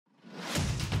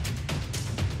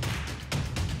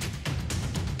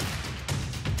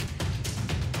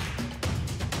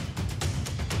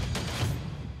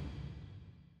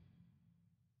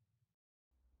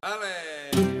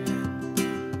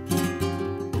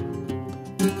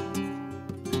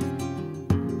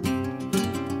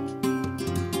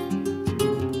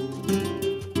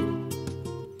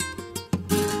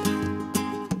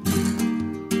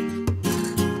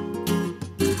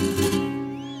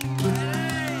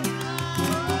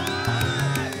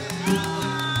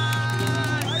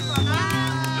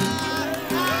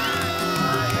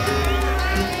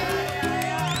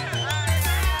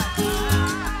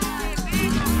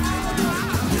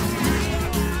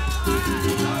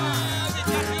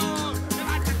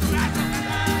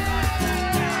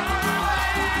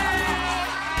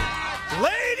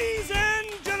Ladies and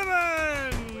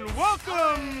gentlemen,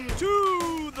 welcome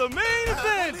to the main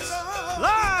event,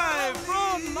 live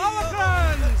from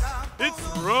Malakans. It's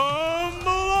Rumble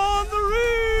on the Reef.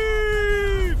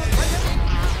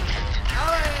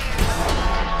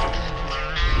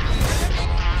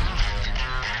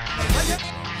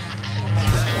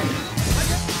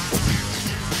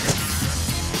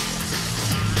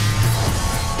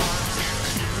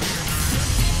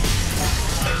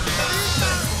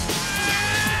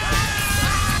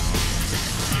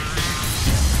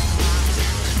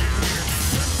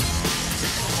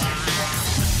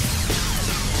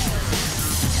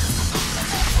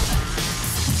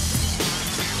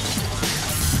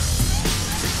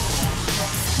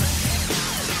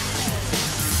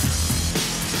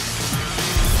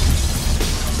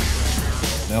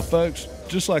 Now folks,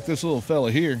 just like this little fella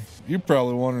here, you're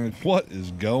probably wondering what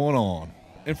is going on.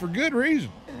 And for good reason.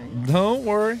 Don't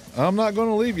worry, I'm not going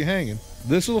to leave you hanging.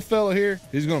 This little fella here,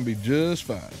 he's going to be just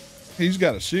fine. He's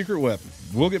got a secret weapon.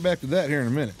 We'll get back to that here in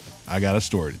a minute. I got a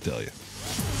story to tell you.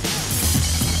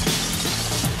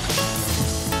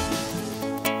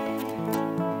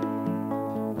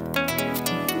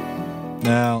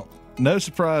 Now, no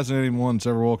surprise that anyone's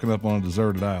ever woken up on a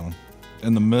deserted island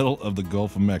in the middle of the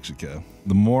Gulf of Mexico.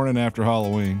 The morning after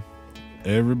Halloween,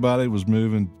 everybody was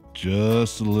moving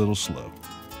just a little slow.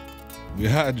 We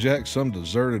hijacked some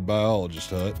deserted biologist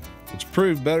hut. It's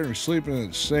proved better than sleeping in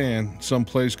the sand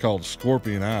someplace called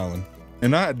Scorpion Island.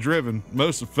 And I had driven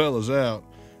most of the fellas out,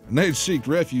 and they'd seeked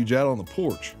refuge out on the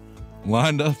porch,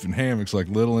 lined up in hammocks like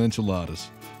little enchiladas.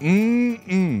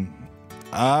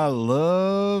 I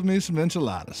love me some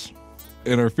enchiladas.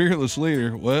 And our fearless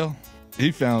leader, well,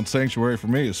 he found sanctuary for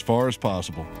me as far as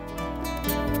possible.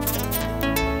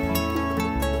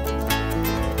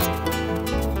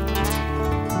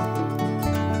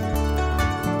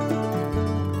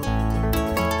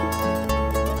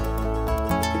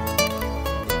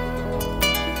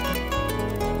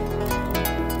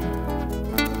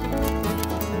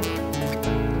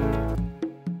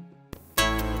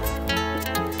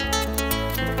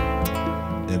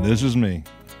 And this is me,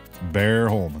 Bear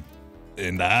Holman.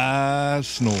 And I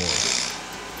snore.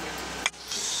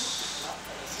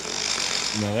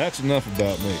 Now that's enough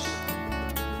about me.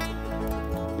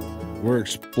 We're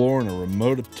exploring a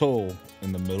remote atoll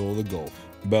in the middle of the Gulf,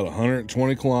 about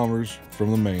 120 kilometers from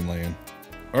the mainland.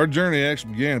 Our journey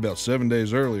actually began about 7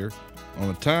 days earlier on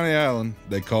a tiny island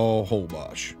they call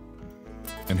Holbox.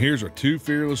 And here's our two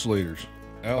fearless leaders,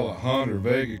 Alejandro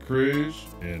Vega Cruz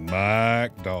and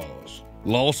Mike Dawes,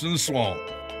 lost in the swamp,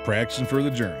 practicing for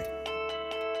the journey.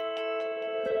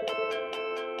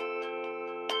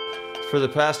 For the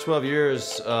past 12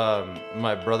 years,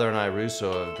 my brother and I,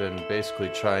 Russo, have been basically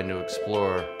trying to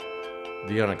explore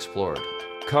the unexplored.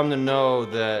 Come to know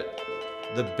that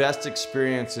the best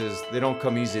experiences, they don't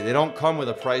come easy. They don't come with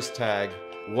a price tag.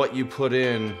 What you put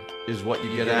in is what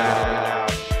you get out.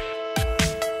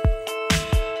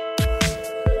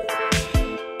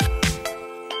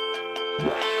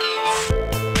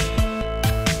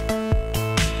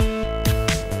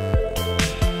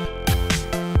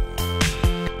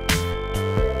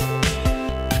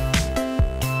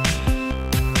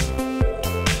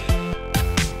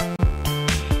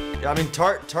 I mean,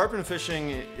 tarpon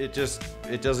fishing, it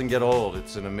doesn't get old.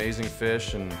 It's an amazing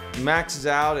fish and maxes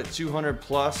out at 200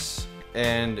 plus.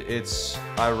 And it's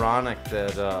ironic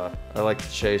that I like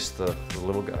to chase the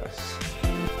little guys.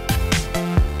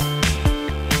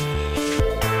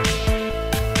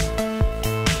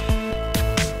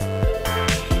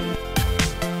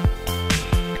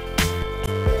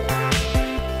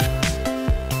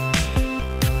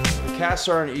 The casts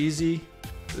aren't easy.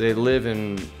 They live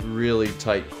in really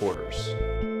tight quarters.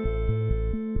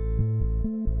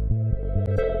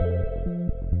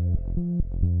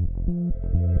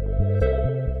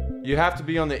 You have to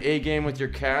be on the A game with your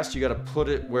cast. You got to put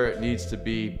it where it needs to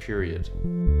be, period.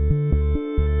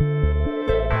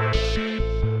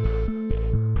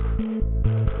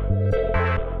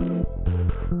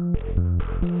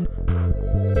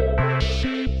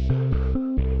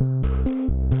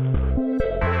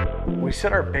 We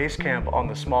set our base camp on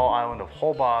the small island of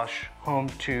Holbox, home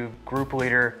to group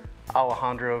leader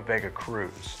Alejandro Vega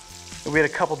Cruz. We had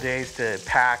a couple days to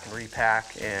pack and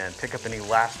repack and pick up any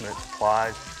last minute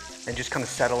supplies and just kind of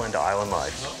settle into island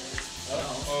life.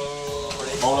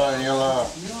 Hola, Daniela.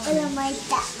 Hola,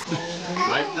 Maita.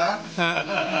 Maita?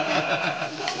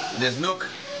 The snook,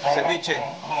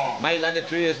 ceviche. My landed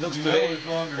 3 snooks today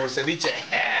for ceviche.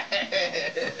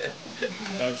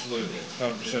 Absolutely,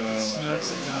 100% on that.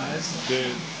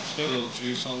 Dude, still a little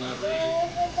juice on that.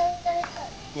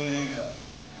 What do you got?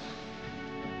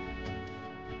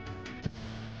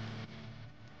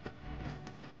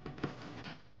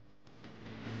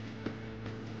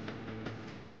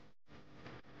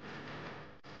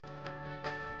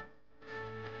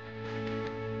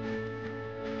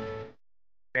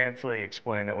 Anthony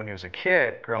explained that when he was a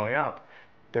kid growing up,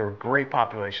 there were great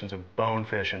populations of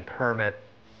bonefish and permit,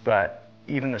 but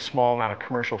even the small amount of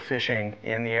commercial fishing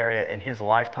in the area in his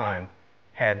lifetime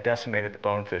had decimated the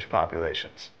bonefish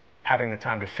populations. Having the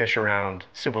time to fish around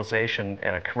civilization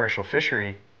and a commercial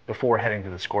fishery before heading to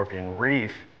the Scorpion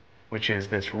Reef, which is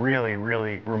this really,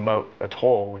 really remote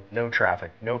atoll with no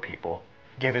traffic, no people,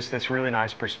 gave us this really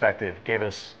nice perspective, gave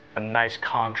us a nice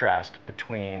contrast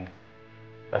between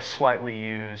a slightly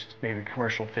used, maybe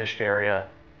commercial fished area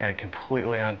and a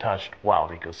completely untouched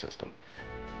wild ecosystem.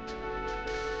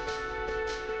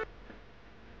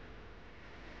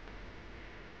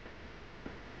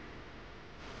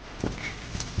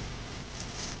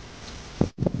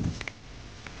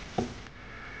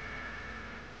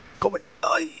 Come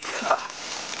on.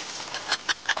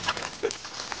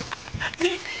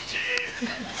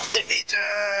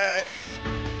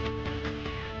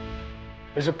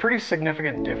 There's a pretty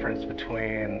significant difference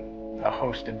between a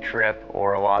hosted trip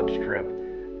or a lodge trip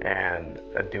and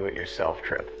a do-it-yourself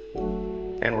trip.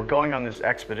 And we're going on this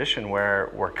expedition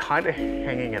where we're kind of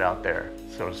hanging it out there,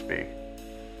 so to speak.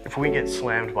 If we get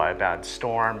slammed by a bad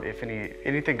storm, if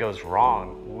anything goes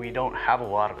wrong, we don't have a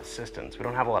lot of assistance. We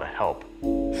don't have a lot of help.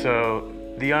 So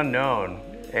the unknown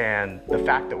and the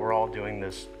fact that we're all doing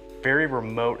this very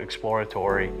remote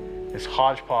exploratory, this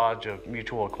hodgepodge of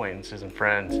mutual acquaintances and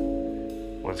friends,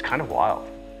 was kind of wild.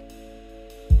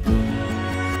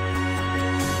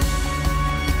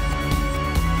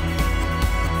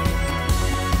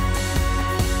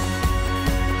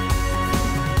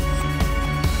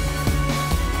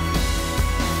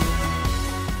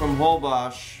 From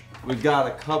Holbox, we've got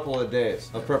a couple of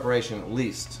days of preparation at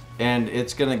least. And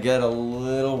it's gonna get a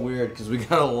little weird because we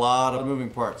got a lot of moving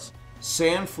parts.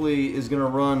 Sandflea is gonna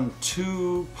run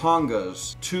 2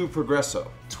 pongos to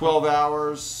Progresso. 12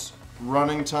 hours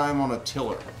running time on a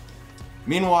tiller.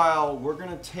 Meanwhile, we're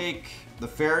gonna take the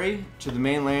ferry to the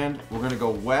mainland. We're gonna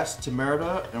go west to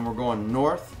Merida and we're going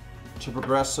north to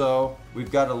Progresso.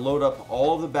 We've got to load up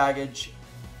all of the baggage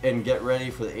and get ready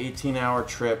for the 18-hour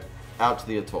trip out to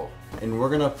the atoll. And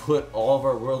we're gonna put all of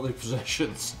our worldly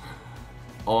possessions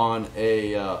on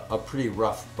a pretty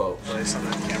rough boat. Where's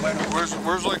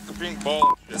like the pink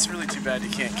ball? It's really too bad you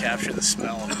can't capture the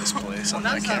smell of this place on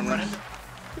that camera.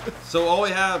 So all we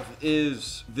have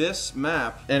is this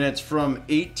map, and it's from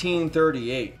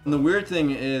 1838. And the weird thing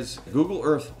is, Google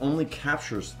Earth only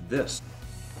captures this.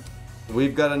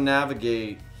 We've got to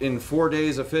navigate in 4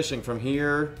 days of fishing from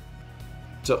here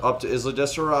to up to Isla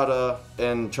Deserrada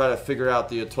and try to figure out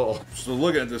the atoll. So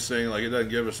looking at this thing, like, it doesn't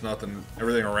give us nothing.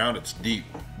 Everything around it's deep.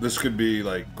 This could be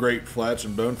like great flats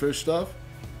and bonefish stuff,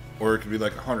 or it could be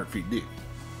like 100 feet deep.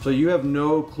 So you have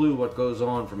no clue what goes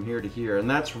on from here to here, and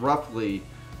that's roughly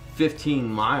 15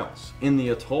 miles in the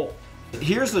atoll.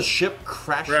 Here's the ship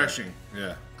crashing.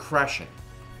 Crashing.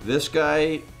 This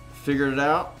guy figured it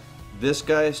out. This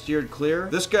guy steered clear.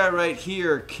 This guy right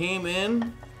here came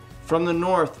in from the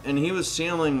north and he was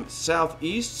sailing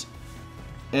southeast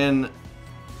and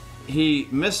he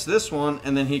missed this one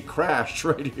and then he crashed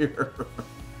right here.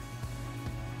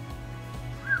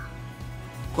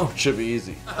 Oh, it should be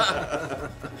easy.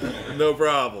 No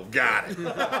problem. Got it.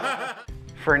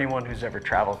 For anyone who's ever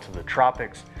traveled to the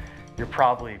tropics, you're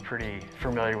probably pretty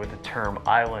familiar with the term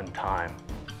island time.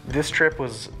 This trip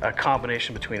was a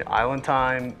combination between island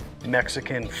time,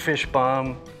 Mexican fish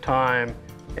bum time,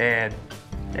 and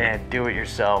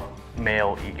do-it-yourself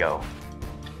male ego.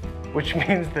 Which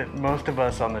means that most of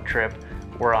us on the trip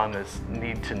were on this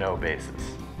need-to-know basis,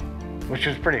 which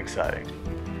was pretty exciting.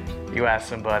 You ask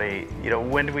somebody,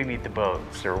 when do we meet the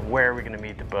boats, or where are we going to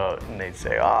meet the boat? And they'd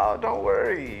say, oh, don't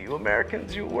worry, you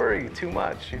Americans, you worry too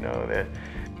much.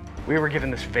 We were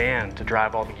given this van to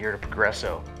drive all the gear to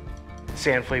Progresso.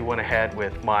 Sandflea went ahead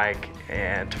with Mike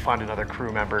and to find another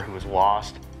crew member who was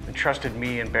lost. entrusted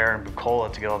me and Bear and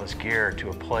Bucola to get all this gear to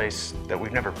a place that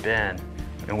we've never been.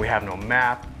 And we have no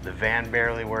map, the van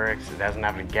barely works, it doesn't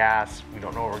have any gas, we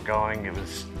don't know where we're going. It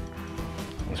was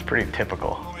pretty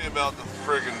typical. Tell me about the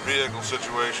friggin' vehicle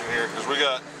situation here, because we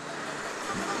got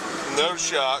no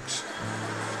shocks,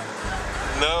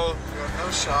 no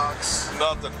shocks,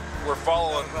 nothing. We're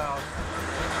following. We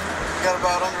got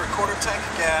about under a quarter tank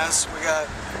of gas. We got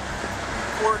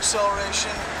poor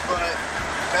acceleration, but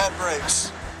bad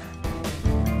brakes.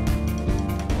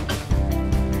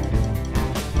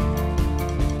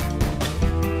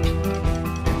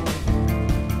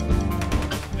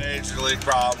 Major league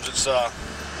problems. It's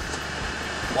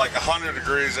like 100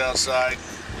 degrees outside.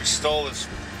 We stole this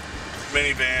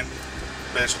minivan,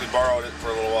 basically borrowed it for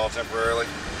a little while temporarily.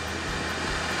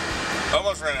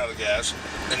 Almost ran out of gas.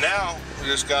 And now we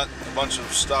just got a bunch of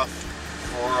stuff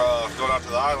for going out to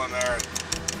the island there. And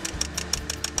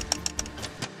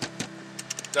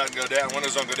doesn't go down,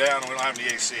 windows don't go down, and we don't have any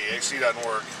AC. AC doesn't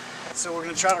work. So we're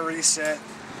gonna try to reset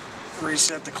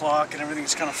the clock, and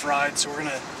everything's kind of fried. So we're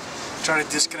gonna try to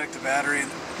disconnect the battery.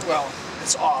 Well,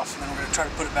 it's off, and then we're gonna try to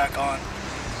put it back on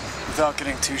without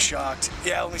getting too shocked.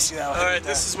 Yeah, let me see that. All right,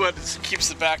 this is what keeps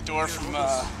the back door from.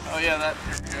 Oh yeah, that.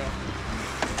 Here we go.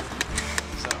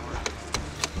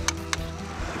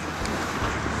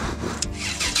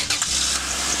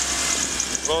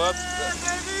 Well,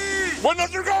 that's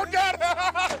windows are going down.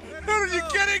 Are you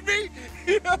kidding me?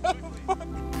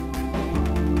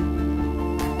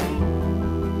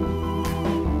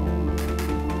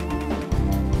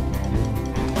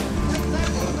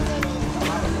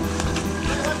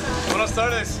 Buenas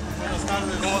tardes.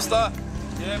 ¿Cómo está?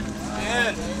 Bien.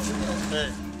 Bien.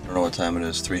 I don't know what time it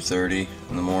is, 3:30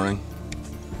 in the morning.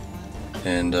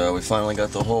 And we finally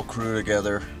got the whole crew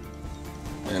together,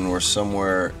 and we're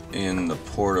somewhere in the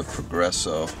port of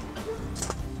Progreso.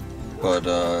 But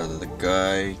the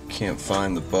guy can't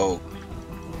find the boat,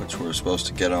 which we're supposed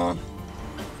to get on.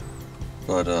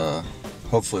 But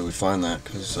hopefully we find that,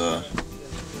 because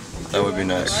that would be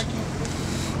nice.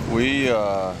 We're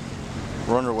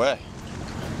underway,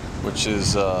 which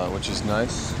is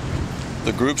nice.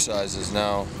 The group size is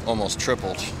now almost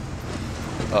tripled.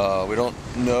 We don't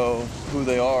know who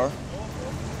they are,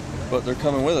 but they're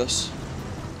coming with us.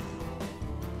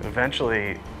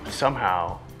 Eventually,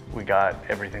 somehow, we got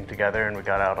everything together and we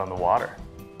got out on the water.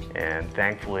 And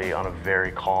thankfully, on a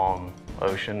very calm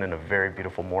ocean and a very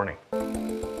beautiful morning.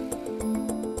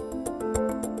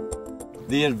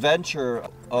 The adventure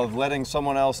of letting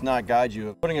someone else not guide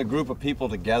you, putting a group of people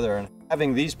together and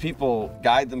having these people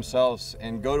guide themselves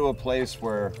and go to a place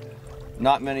where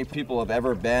not many people have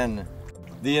ever been.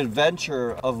 The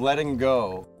adventure of letting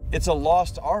go, it's a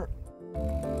lost art.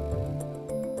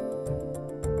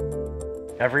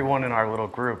 Everyone in our little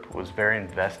group was very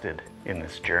invested in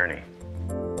this journey.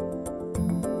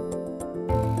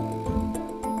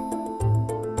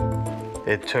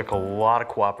 It took a lot of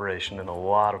cooperation and a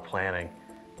lot of planning.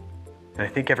 And I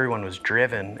think everyone was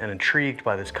driven and intrigued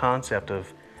by this concept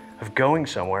of going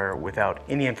somewhere without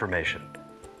any information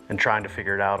and trying to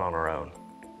figure it out on our own.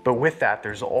 But with that,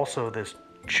 there's also this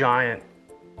giant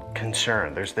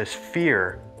concern. There's this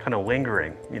fear kind of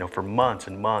lingering, for months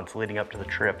and months leading up to the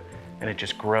trip. And it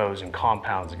just grows and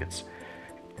compounds. It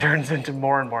turns into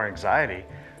more and more anxiety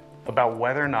about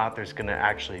whether or not there's gonna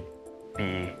actually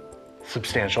be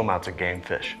substantial amounts of game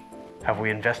fish. Have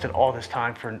we invested all this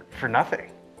time for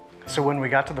nothing? So when we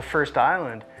got to the first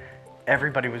island,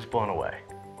 everybody was blown away.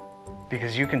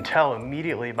 Because you can tell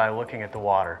immediately by looking at the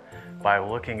water, by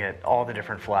looking at all the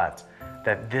different flats,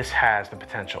 that this has the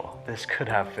potential. This could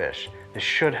have fish. This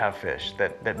should have fish.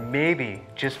 That maybe,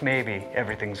 just maybe,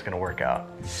 everything's gonna work out.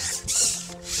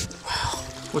 Wow.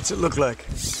 What's it look like?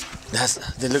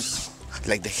 They look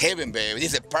like the heaven, baby.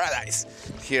 This is a paradise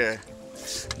here.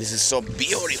 This is so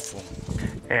beautiful.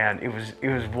 And it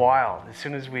was wild. As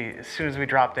soon as we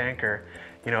dropped anchor,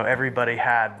 everybody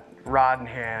had rod in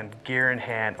hand, gear in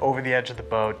hand, over the edge of the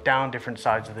boat, down different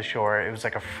sides of the shore. It was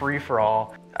like a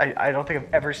free-for-all. I don't think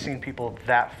I've ever seen people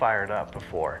that fired up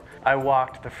before. I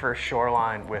walked the first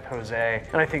shoreline with Jose,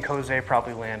 and I think Jose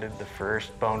probably landed the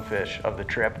first bonefish of the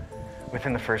trip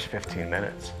within the first 15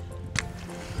 minutes.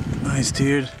 Nice,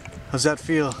 dude. How's that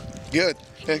feel? Good,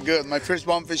 good. My first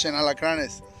bonefish in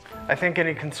alacranes. I think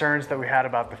any concerns that we had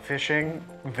about the fishing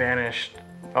vanished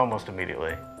almost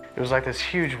immediately. It was like this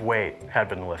huge weight had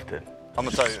been lifted. I'm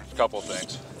gonna tell you a couple of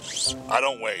things. I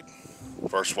don't wade,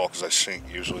 first of all, because I sink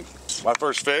usually. My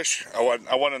first fish, I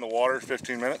went in the water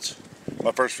 15 minutes.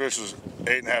 My first fish was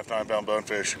 8.5, 9 pound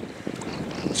bonefish.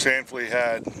 Sandflea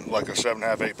had like a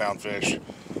 7.5, 8 pound fish.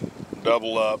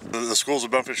 double up. The schools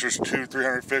of bonefish, there's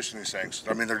 200-300 fish in these things.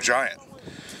 I mean, they're giant.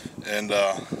 And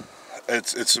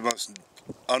it's the most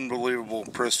unbelievable,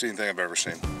 pristine thing I've ever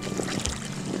seen.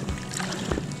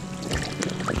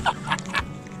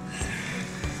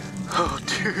 Oh,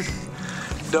 dude.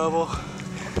 Double.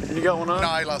 You got one on? No,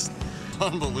 I lost.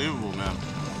 Unbelievable, man.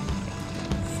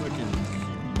 Freaking.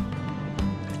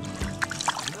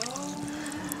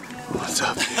 What's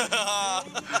up, dude?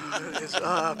 What is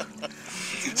up?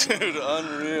 Dude,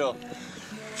 unreal.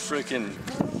 Freaking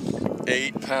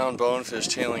 8-pound bonefish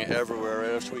tailing everywhere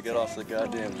right after we get off the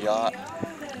goddamn yacht.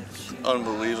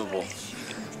 Unbelievable.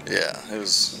 Yeah,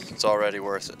 it's already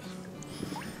worth it.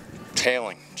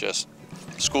 Tailing, just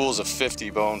schools of 50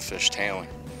 bonefish tailing.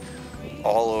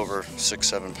 All over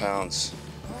 6-7 pounds.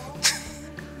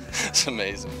 It's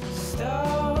amazing.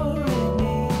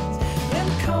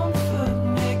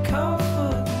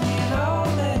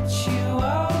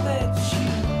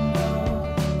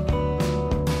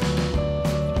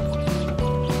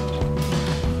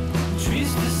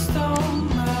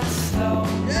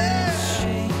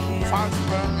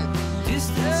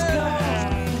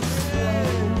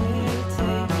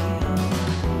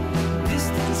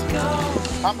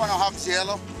 I'm gonna have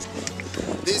cielo.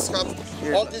 This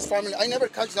have all this family. I never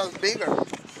catch that bigger.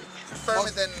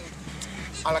 Firmer than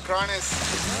alacranes.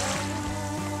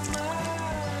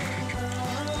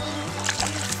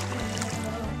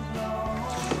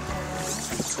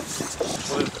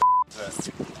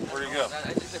 Where'd he go?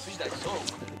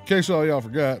 In case all y'all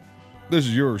forgot, this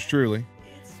is yours truly.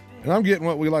 And I'm getting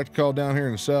what we like to call down here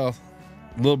in the South,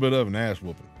 a little bit of an ass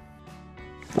whooping.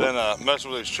 Been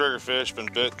messing with these triggerfish, been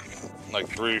bit like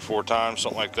 3-4 times,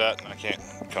 something like that, and I can't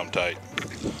come tight.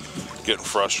 Getting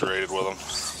frustrated with them.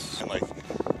 And like,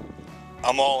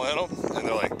 I'm all in them, and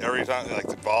they're like, every time, they're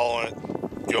like following it,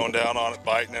 going down on it,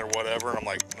 biting it or whatever, and I'm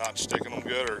like, not sticking them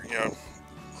good, or, you know,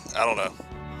 I don't know.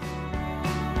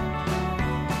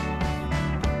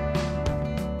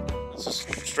 It's just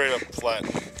straight up flat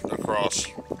across.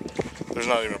 There's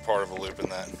not even a part of a loop in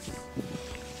that.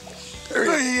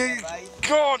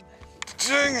 God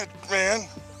dang it, man.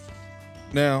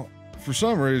 Now, for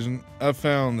some reason, I've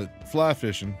found that fly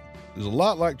fishing is a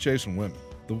lot like chasing women.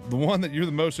 The one that you're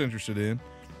the most interested in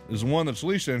is the one that's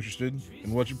least interested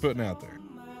in what you're putting out there.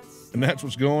 And that's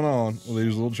what's going on with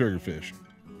these little triggerfish.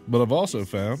 But I've also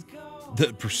found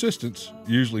that persistence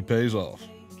usually pays off.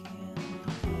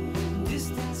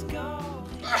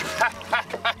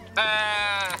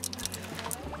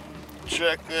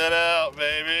 Check that out,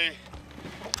 baby.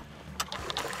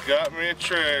 Got me a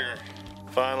trigger.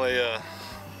 Finally,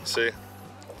 see,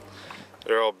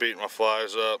 they're all beating my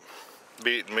flies up,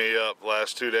 beating me up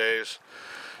last 2 days,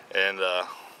 and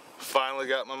finally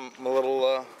got my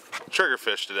little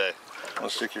triggerfish today.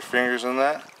 Let's stick your fingers in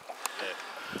that.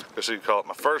 Yeah. Guess you can call it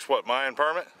my first, what, Mayan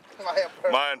permit?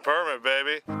 Mayan permit,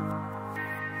 baby.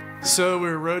 So we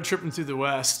were road tripping through the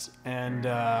West, and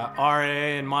RA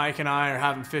and Mike and I are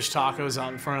having fish tacos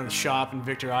out in front of the shop in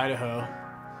Victor, Idaho.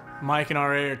 Mike and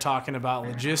RA are talking about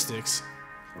logistics.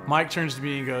 Mike turns to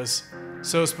me and goes,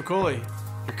 "So Spicoli,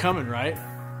 you're coming, right?"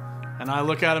 And I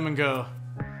look at him and go,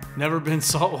 "Never been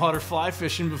saltwater fly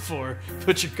fishing before,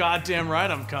 but you're goddamn right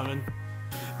I'm coming."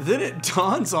 Then it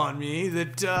dawns on me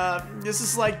that this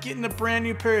is like getting a brand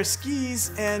new pair of skis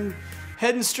and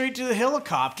heading straight to the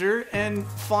helicopter and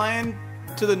flying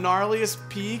to the gnarliest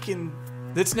peak and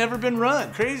that's never been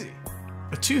run. Crazy.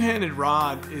 A two-handed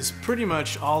rod is pretty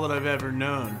much all that I've ever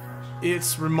known.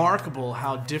 It's remarkable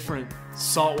how different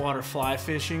saltwater fly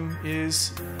fishing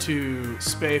is to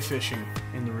spey fishing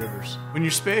in the rivers. When you're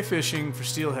spey fishing for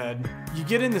steelhead, you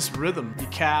get in this rhythm. You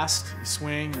cast, you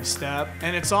swing, you step,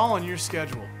 and it's all on your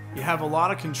schedule. You have a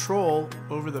lot of control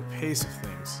over the pace of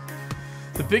things.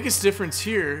 The biggest difference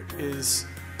here is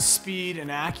speed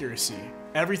and accuracy.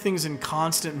 Everything's in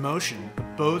constant motion. The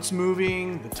boat's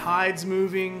moving, the tide's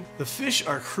moving, the fish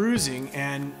are cruising,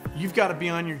 and you've got to be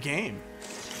on your game.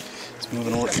 It's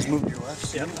moving over. It's moving.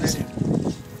 Yep.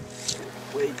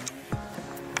 Wait.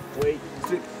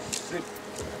 Flip.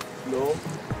 No. I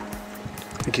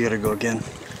think you gotta go again.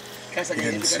 Right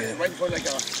before, like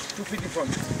 2 feet in front.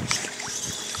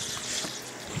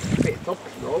 Okay, stop.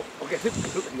 No. Okay, flip.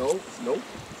 No.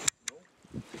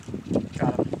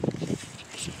 Got him.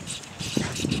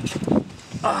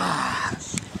 Ah.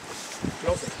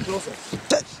 Closer.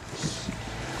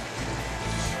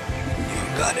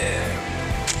 You got it.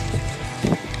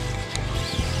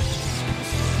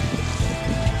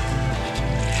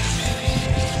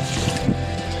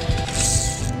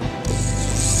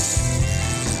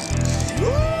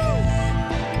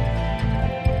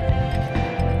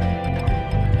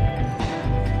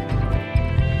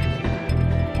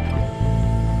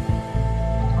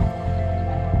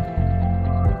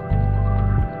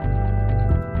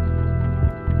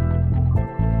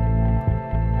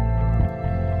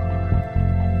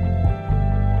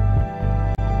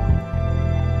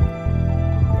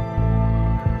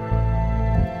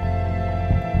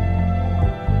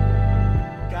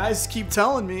 guys keep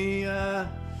telling me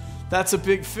that's a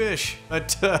big fish,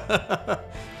 but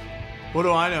what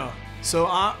do I know? So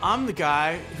I'm the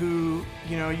guy who,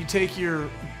 you know, you take your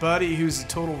buddy who's a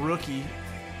total rookie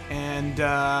and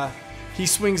he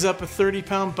swings up a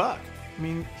 30-pound buck. I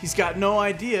mean, he's got no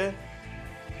idea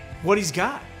what he's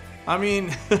got. I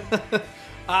mean,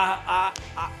 I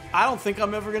don't think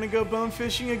I'm ever going to go bone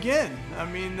fishing again. I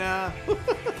mean,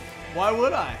 why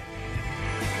would I?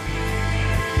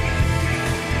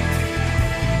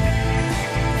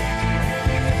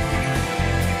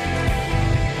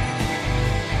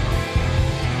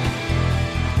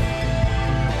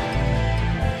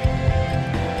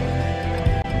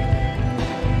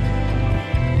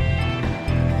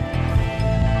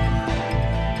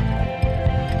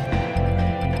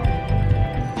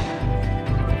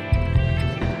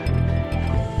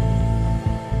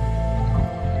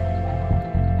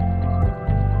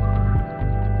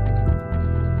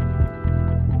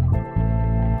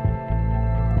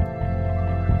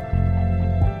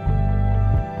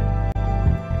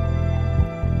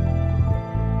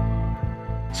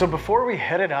 So before we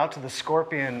headed out to the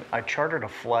Scorpion, I chartered a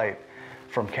flight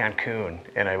from Cancun,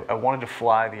 and I wanted to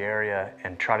fly the area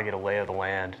and try to get a lay of the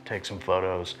land, take some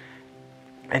photos,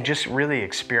 and just really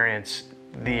experience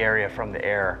the area from the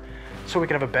air so we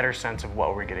could have a better sense of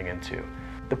what we're getting into.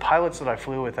 The pilots that I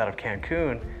flew with out of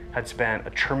Cancun had spent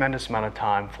a tremendous amount of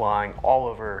time flying all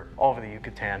over the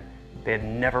Yucatan. They had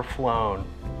never flown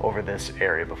over this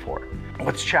area before.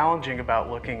 What's challenging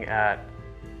about looking at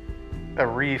a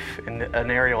reef in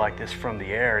an area like this from the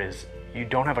air is you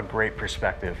don't have a great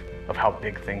perspective of how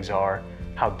big things are,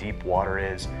 how deep water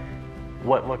is.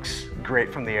 What looks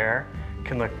great from the air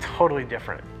can look totally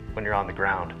different when you're on the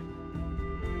ground.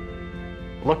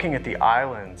 Looking at the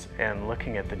islands and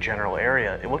looking at the general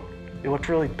area, it looked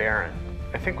really barren.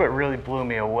 I think what really blew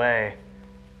me away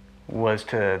was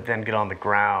to then get on the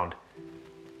ground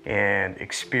and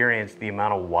experience the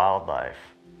amount of wildlife.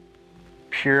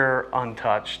 Pure,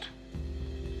 untouched,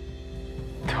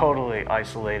 totally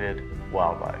isolated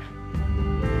wildlife.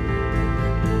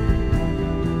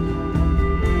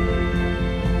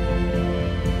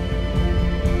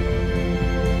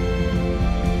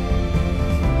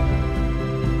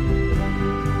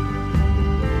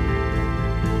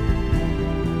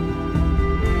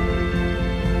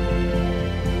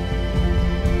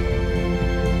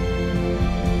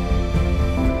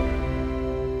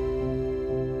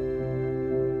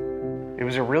 It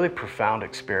was a really profound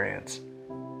experience.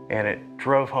 And it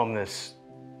drove home this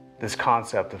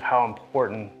concept of how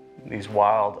important these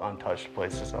wild, untouched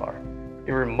places are.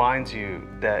 It reminds you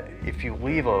that if you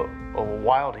leave a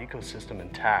wild ecosystem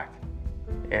intact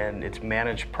and it's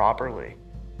managed properly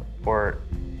or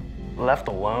left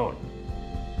alone,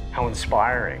 how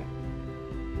inspiring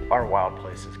our wild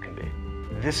places can be.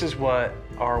 This is what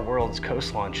our world's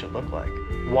coastline should look like.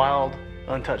 Wild,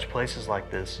 untouched places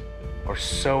like this are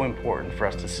so important for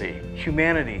us to see.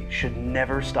 Humanity should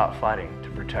never stop fighting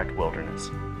to protect wilderness.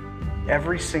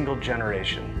 Every single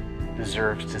generation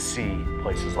deserves to see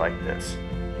places like this,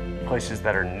 places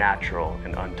that are natural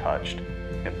and untouched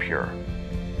and pure.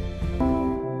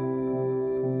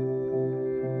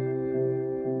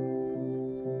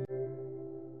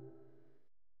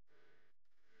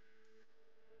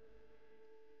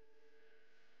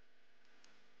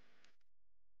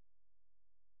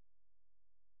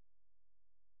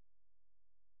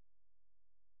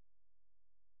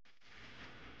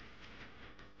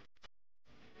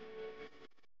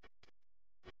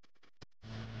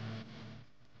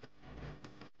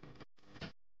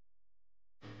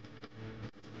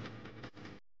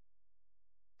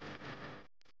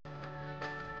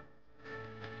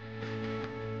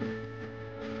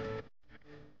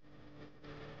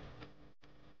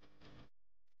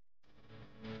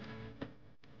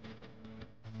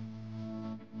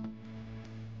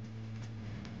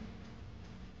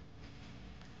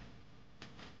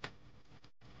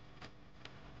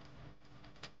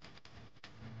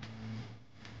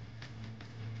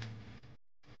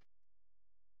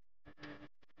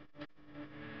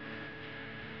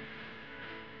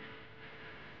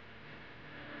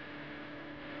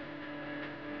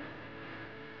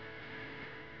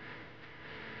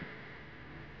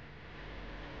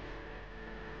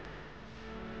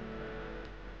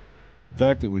 The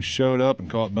fact that we showed up and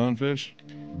caught bonefish,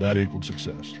 that equaled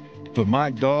success. But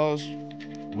Mike Dawes,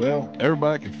 well,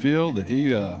 everybody could feel that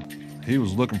he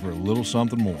was looking for a little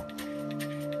something more.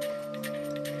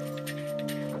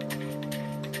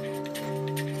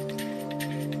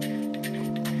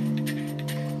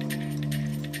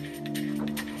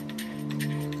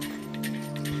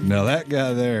 Now that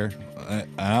guy there,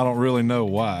 I don't really know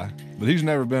why, but he's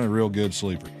never been a real good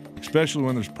sleeper, especially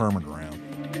when there's permit around.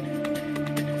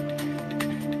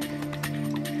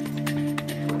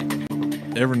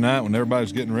 Every night when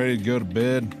everybody's getting ready to go to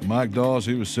bed, Mike Dawes,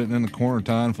 he was sitting in the corner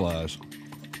tying flies.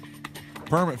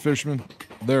 Permit fishermen,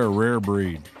 they're a rare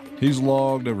breed. He's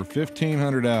logged over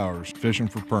 1,500 hours fishing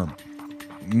for permit.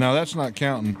 Now that's not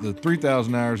counting the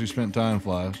 3,000 hours he spent tying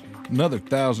flies, another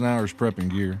 1,000 hours prepping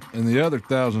gear, and the other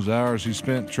thousands of hours he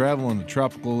spent traveling to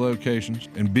tropical locations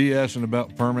and BSing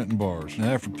about permit and bars.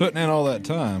 Now after putting in all that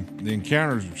time, the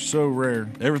encounters are so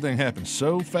rare, everything happens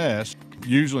so fast,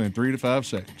 usually in 3 to 5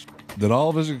 seconds, that all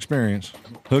of his experience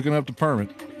hooking up to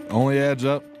permit only adds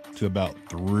up to about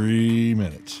 3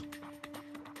 minutes.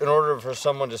 In order for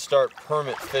someone to start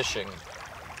permit fishing,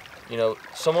 you know,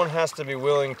 someone has to be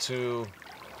willing to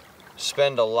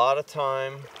spend a lot of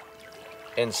time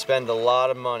and spend a lot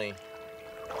of money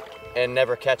and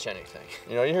never catch anything.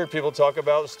 You know, you hear people talk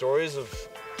about stories of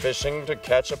fishing to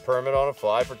catch a permit on a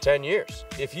fly for 10 years.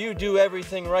 If you do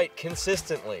everything right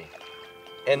consistently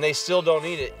and they still don't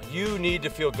eat it, you need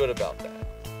to feel good about that.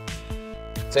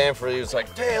 Sanford, he was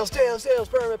like, tails, tails, tails,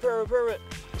 permit, permit, permit.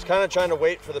 He's kind of trying to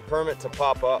wait for the permit to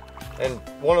pop up. And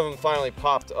one of them finally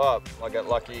popped up. I got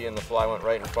lucky and the fly went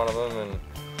right in front of him and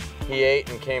he ate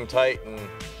and came tight and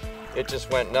it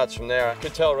just went nuts from there. I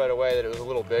could tell right away that it was a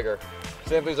little bigger.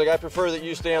 Sanford's like, I prefer that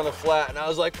you stay on the flat. And I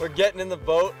was like, we're getting in the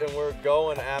boat and we're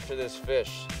going after this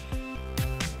fish.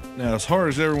 Now, as hard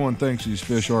as everyone thinks these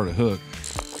fish are to hook,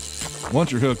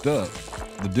 once you're hooked up,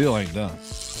 the deal ain't done.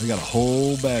 They got a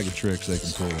whole bag of tricks they can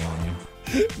pull on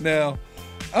you. Now,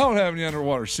 I don't have any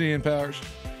underwater seeing powers,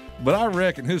 but I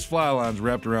reckon his fly line's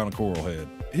wrapped around a coral head.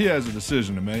 He has a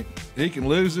decision to make. He can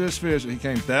lose this fish that he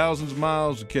came thousands of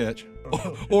miles to catch,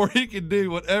 or he can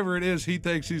do whatever it is he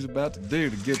thinks he's about to do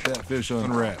to get that fish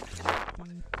unwrapped.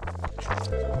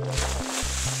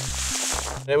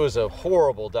 It was a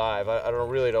horrible dive. I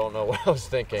really don't know what I was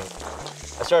thinking.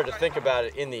 I started to think about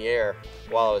it in the air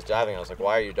while I was diving. I was like,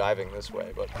 why are you diving this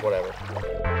way? But whatever.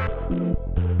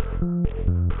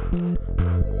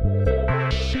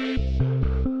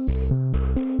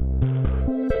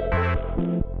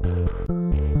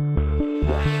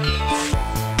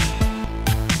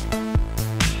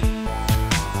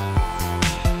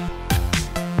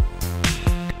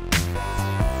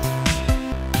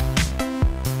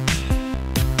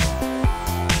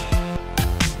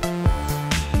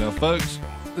 Folks,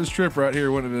 this trip right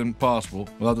here wouldn't have been possible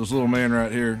without this little man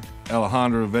right here,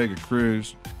 Alejandro Vega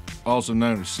Cruz, also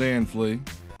known as Sand Flea,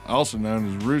 also known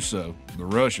as Russo, the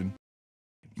Russian.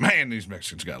 Man, these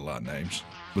Mexicans got a lot of names.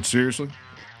 But seriously,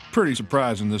 pretty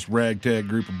surprising this ragtag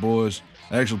group of boys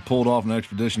actually pulled off an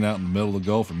expedition out in the middle of the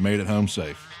Gulf and made it home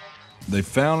safe. They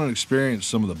found and experienced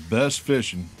some of the best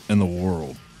fishing in the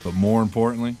world, but more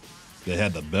importantly, they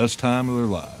had the best time of their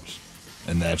lives,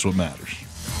 and that's what matters.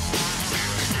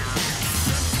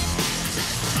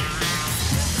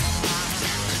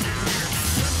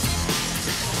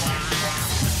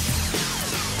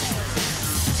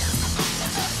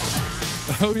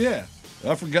 Oh yeah,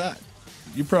 I forgot.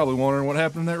 You're probably wondering what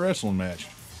happened in that wrestling match.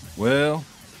 Well,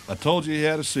 I told you he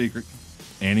had a secret,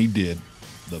 and he did.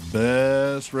 The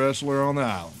best wrestler on the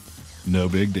island. No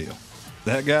big deal.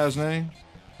 That guy's name?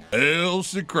 El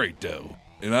Secreto.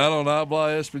 And I don't habla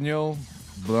español,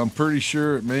 but I'm pretty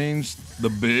sure it means the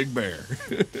big bear.